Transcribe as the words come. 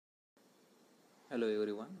Hello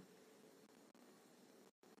everyone.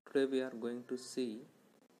 Today we are going to see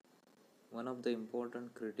one of the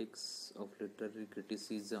important critics of literary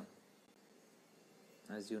criticism.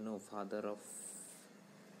 As you know, father of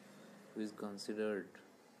who is considered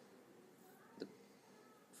the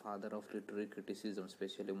father of literary criticism,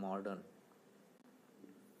 especially modern.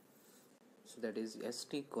 So that is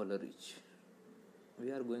S.T. Coleridge.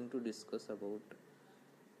 We are going to discuss about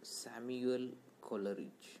Samuel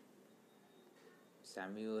Coleridge.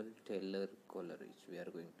 Samuel Taylor Coleridge. We are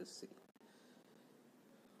going to see.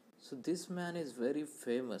 So this man is very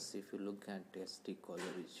famous if you look at S.T.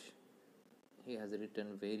 Coleridge. He has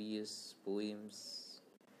written various poems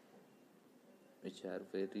which are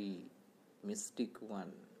very mystic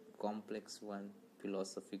one, complex one,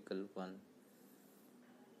 philosophical one.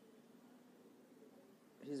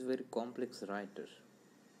 He is a very complex writer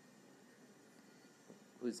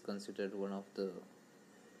who is considered one of the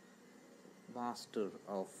master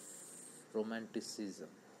of romanticism.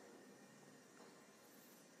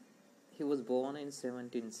 He was born in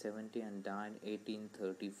 1770 and died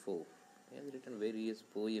 1834. He has written various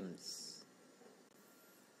poems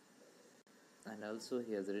and also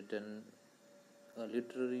he has written a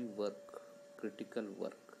literary work, critical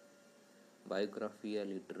work, Biographia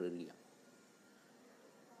Literaria.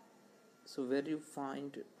 So where you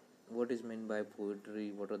find what is meant by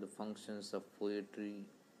poetry, what are the functions of poetry,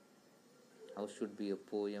 how should be a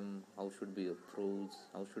poem, how should be a prose,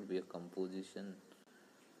 how should be a composition.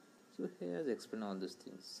 So he has explained all these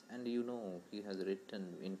things, and you know he has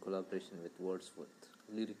written in collaboration with Wordsworth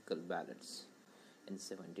lyrical ballads in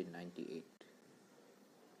 1798,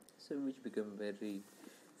 so which became very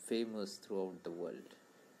famous throughout the world.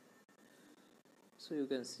 So you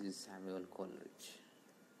can see Samuel Coleridge.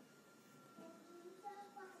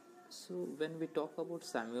 So when we talk about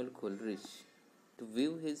Samuel Coleridge, to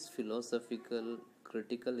view his philosophical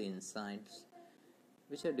critical insights,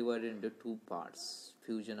 which are divided into two parts: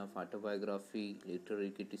 fusion of autobiography,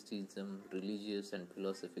 literary criticism, religious and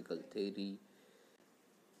philosophical theory.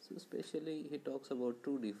 So especially he talks about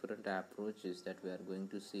two different approaches that we are going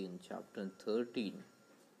to see in chapter 13,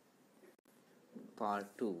 part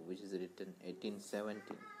 2, which is written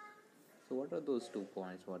 1817. So what are those 2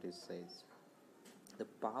 points? What he says: the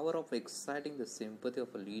power of exciting the sympathy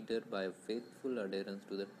of a leader by a faithful adherence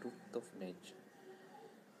to the truth of nature,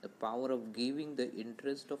 the power of giving the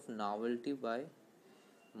interest of novelty by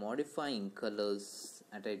modifying colors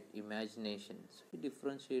and imagination. So he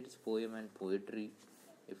differentiates poem and poetry.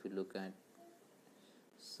 If you look at,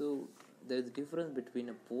 so there is difference between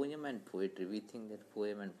a poem and poetry. We think that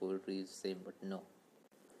poem and poetry is same, but no.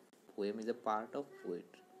 Poem is a part of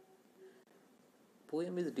poetry.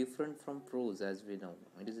 Poem is different from prose, as we know.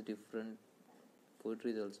 It is different.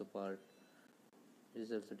 Poetry is also part. It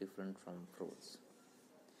is also different from prose.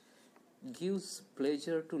 Gives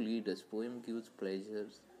pleasure to leaders. Poem gives pleasure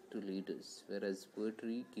to leaders, whereas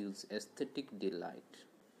poetry gives aesthetic delight.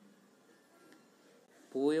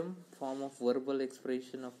 Poem, form of verbal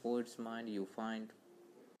expression of poet's mind, you find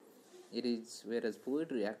it is, whereas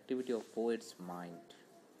poetry, activity of poet's mind.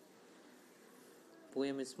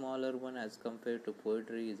 Poem is smaller one as compared to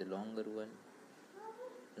poetry is a longer one,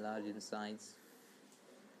 large in size,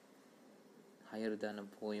 higher than a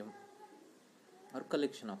poem or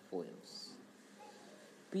collection of poems.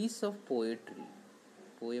 Piece of poetry.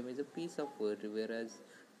 Poem is a piece of poetry, whereas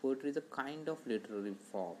poetry is a kind of literary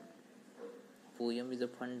form. Poem is a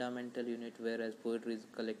fundamental unit, whereas poetry is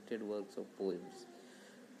collected works of poems.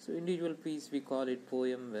 So individual piece we call it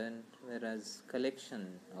poem, whereas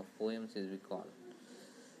collection of poems is we call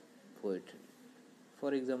poetry.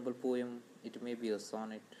 For example, poem, it may be a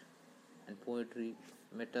sonnet, and poetry,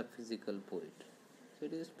 metaphysical poetry. So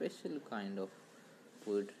it is a special kind of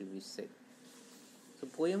poetry we say. So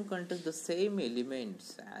poem contains the same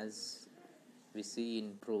elements as we see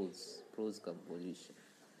in prose composition.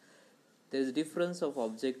 There is difference of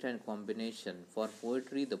object and combination. For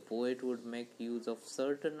poetry, the poet would make use of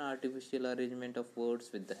certain artificial arrangement of words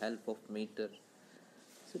with the help of meter.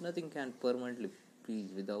 So nothing can permanently please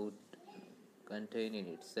without contain in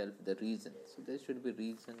itself the reason. So there should be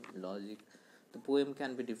reason, logic. The poem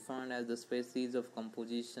can be defined as the species of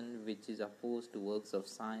composition which is opposed to works of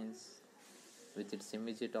science with its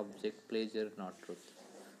immediate object pleasure, not truth.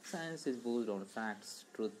 Science is based on facts,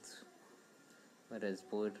 truth, whereas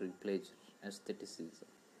poetry, pleasure, aestheticism.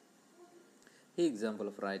 Here example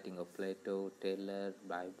of writing of Plato, Taylor,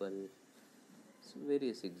 Bible. So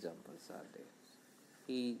various examples are there.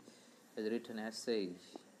 He has written essay.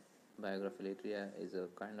 Biography Literaria is a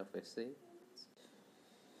kind of essay.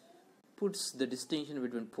 Puts the distinction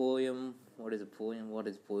between poem, what is a poem, what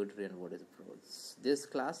is poetry, and what is prose. This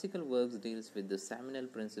classical works deals with the seminal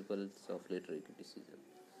principles of literary criticism.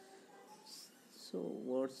 So,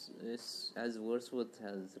 as Wordsworth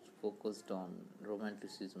has focused on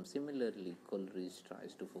romanticism, similarly Coleridge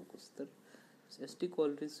tries to focus the S.T.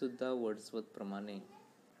 Coleridge सुद्धा Wordsworth प्रमाणे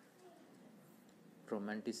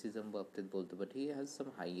romanticism बाबतीत बोलतो, but he has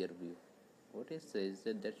some higher view. What he says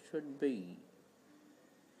that there should be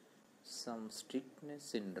some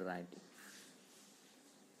strictness in writing.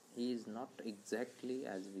 He is not exactly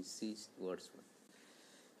as we see Wordsworth.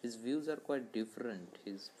 His views are quite different.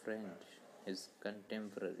 His friend, his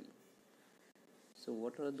contemporary. So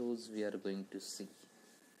what are those we are going to see?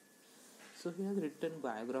 So he has written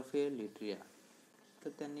Biographia Literaria. तर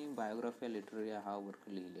त्यांनी Biographia Literaria हा work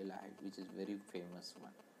लिहिलेला आहे, which is very famous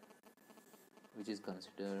one, which is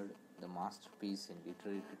considered the masterpiece in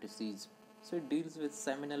literary criticism. So it deals with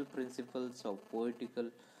seminal principles of poetical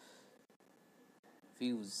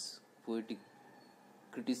views, poetic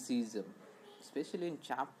criticism. Especially in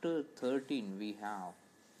chapter 13 we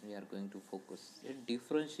are going to focus. It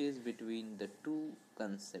differentiates between the two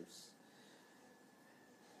concepts,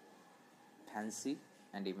 fancy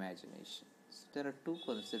and imagination. So there are two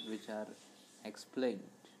concepts which are explained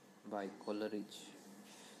by Coleridge.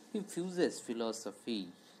 He fuses philosophy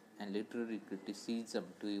and literary criticism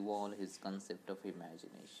to evolve his concept of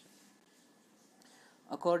imagination.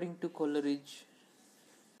 According to Coleridge,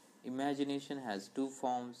 imagination has two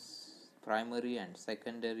forms, primary and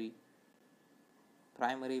secondary.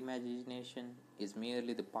 Primary imagination is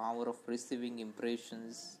merely the power of receiving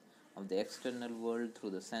impressions of the external world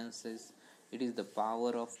through the senses. It is the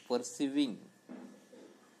power of perceiving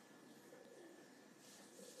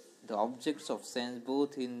the objects of sense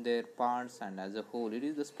both in their parts and as a whole. It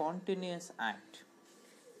is the spontaneous act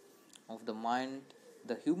of the mind.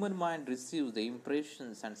 The human mind receives the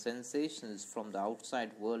impressions and sensations from the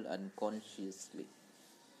outside world unconsciously,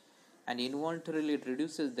 and involuntarily it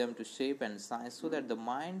reduces them to shape and size so that the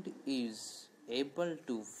mind is able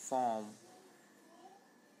to form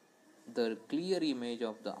the clear image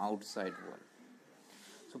of the outside world.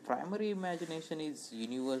 So primary imagination is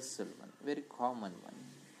universal one, very common one.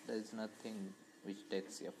 There is nothing which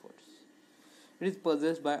takes efforts. It is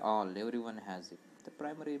possessed by all, everyone has it. The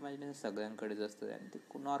primary imagination सगळ्यांकडेच असतं आणि ते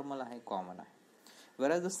normal आहे, common आहे.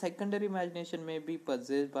 Whereas the secondary imagination may be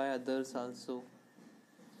possessed by others also.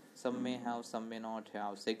 Some may have, some may not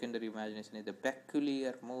have. Secondary imagination is the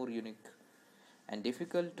peculiar, more unique and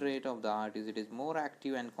difficult trait of the artist. It is more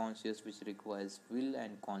active and conscious, which requires will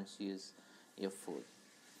and conscious effort.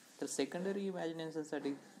 तर secondary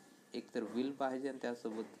इमॅजिनेशनसाठी एक तर will पाहिजे आणि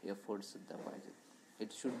त्यासोबत effort सुद्धा पाहिजे.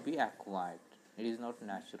 It should be acquired. It is not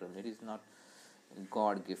natural. It is not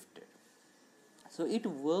God gifted. So it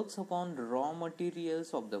works upon raw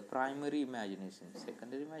materials of the primary imagination.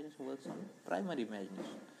 Secondary imagination works on primary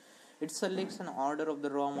imagination. It selects an order of the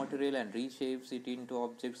raw material and reshapes it into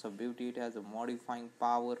objects of beauty. It has a modifying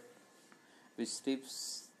power which strips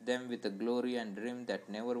them with a glory and dream that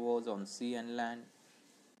never was on sea and land.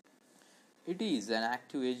 It is an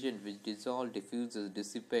active agent which dissolves, diffuses,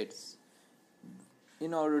 dissipates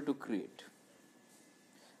in order to create.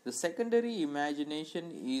 The secondary imagination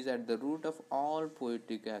is at the root of all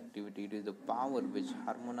poetic activity. It is the power which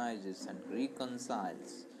harmonizes and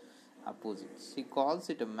reconciles opposites. He calls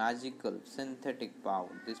it a magical, synthetic power.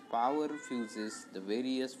 This power fuses the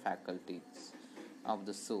various faculties of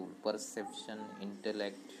the soul: perception,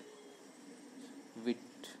 intellect,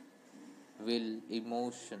 wit, will,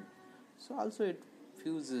 emotion. So also it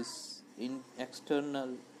fuses in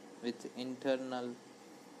external with internal.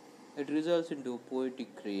 It results into a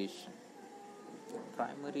poetic creation.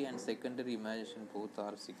 Primary and secondary imagination both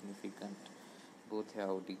are significant. Both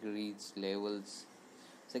have degrees, levels.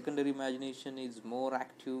 Secondary imagination is more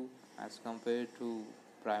active as compared to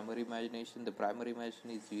primary imagination. The primary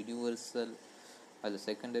imagination is universal, while the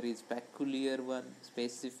secondary is peculiar one,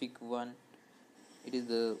 specific one. It is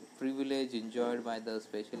the privilege enjoyed by the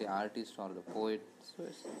especially artist or the poet. So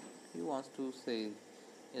he wants to say,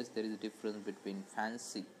 yes, there is a difference between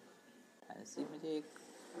fancy. Fancy म्हणजे एक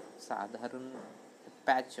साधारण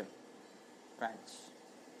patch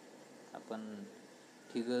आपण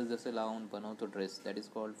ठिगळ जसं लावून बनवतो dress, that is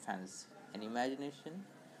called fancy. And imagination,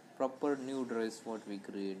 proper new dress what we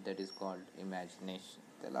create, that is called imagination.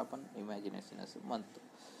 त्याला आपण imagination असं म्हणतो.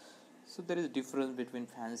 सो there is difference between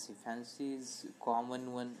fancy. Fancy is common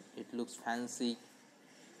one, it looks fancy.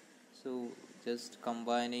 So just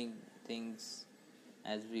कंबायनिंग things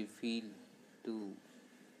as we feel to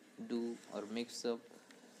do or mix up.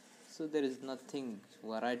 So there is nothing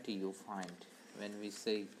variety you find when we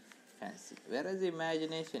say fancy. Whereas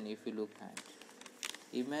imagination, if you look at,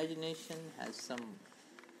 imagination has some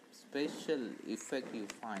special effect you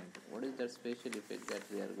find. What is that special effect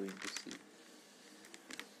that we are going to see?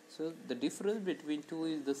 So the difference between two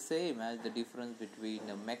is the same as the difference between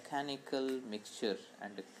a mechanical mixture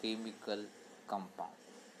and a chemical compound.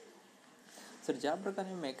 Sir ज्या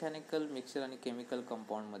प्रकारे mechanical mixture आणि chemical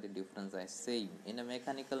कंपाऊंडमध्ये difference आहे same. In a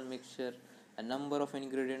mechanical mixture a number of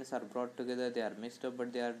ingredients are brought together, they are mixed up,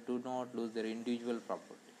 but they do not lose their individual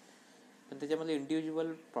property. पण त्याच्यामध्ये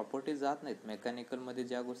individual property जात नाहीत. मेकॅनिकलमध्ये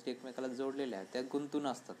ज्या गोष्टी एकमेकाला जोडलेल्या आहेत त्या गुंतून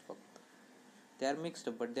असतात फक्त. They are mixed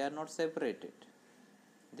up but they are not separated,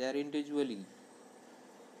 they are individually.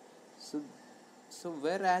 So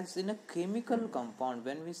whereas in a chemical compound,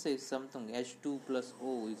 when we say something H2 plus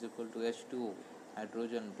O is equal to H2O,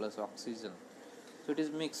 hydrogen plus oxygen, so it is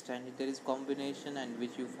mixed and there is combination, and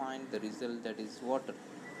which you find the result that is water.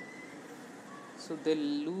 So they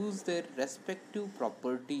lose their respective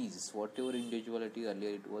properties, whatever individuality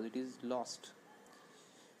earlier it is lost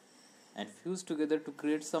and fused together to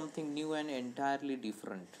create something new and entirely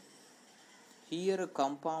different. Here a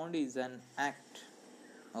compound is an act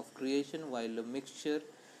of creation, while a mixture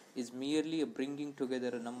is merely a bringing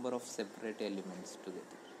together a number of separate elements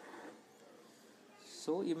together.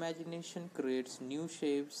 So imagination creates new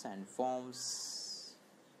shapes and forms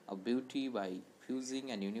of beauty by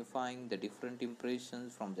fusing and unifying the different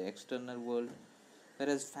impressions from the external world,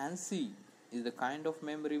 whereas fancy is the kind of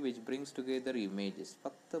memory which brings together images.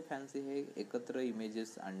 फक्त fancy हे एकत्र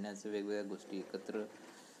images आणण्याचे, वेगवेगळ्या गोष्टी एकत्र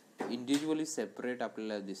individually separate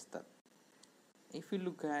आपल्याला दिसतात. If you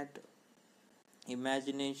look at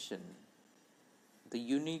imagination, the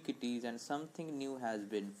unique it is, and something new has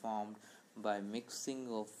been formed by mixing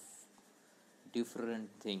of different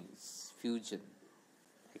things. Fusion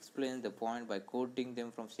explains the point by quoting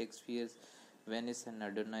them from Shakespeare's Venice and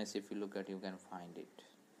Adonis. If you look at, you can find it.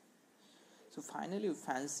 So finally,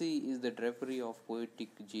 fancy is the drapery of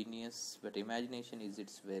poetic genius, but imagination is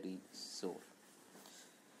its very soul,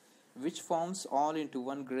 which forms all into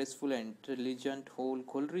one graceful and intelligent whole.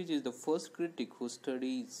 Coleridge is the first critic who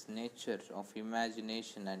studies nature of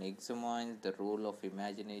imagination and examines the role of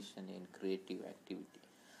imagination in creative activity.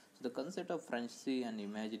 So the concept of fancy and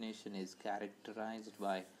imagination is characterized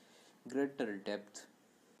by greater depth,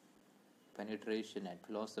 penetration, and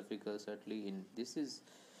philosophical subtlety.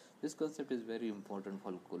 This concept is very important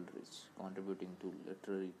for Coleridge, contributing to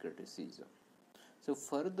literary criticism. So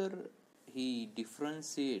further, he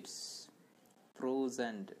differentiates prose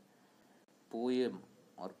and poem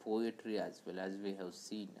or poetry as well, as we have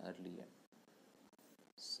seen earlier.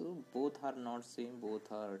 So both are not same, both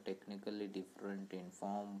are technically different in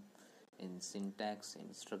form, in syntax,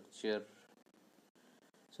 in structure.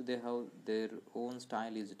 So they have their own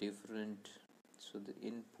style is different. So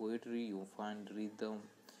in poetry you find rhythm,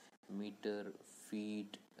 meter,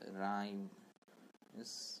 feet, rhyme.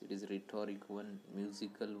 Yes, it is rhetoric one,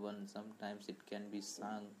 musical one, sometimes it can be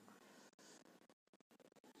sung.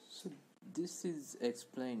 So this is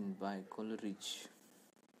explained by Coleridge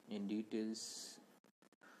in details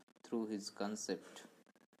through his concept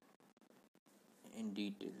in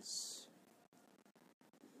details.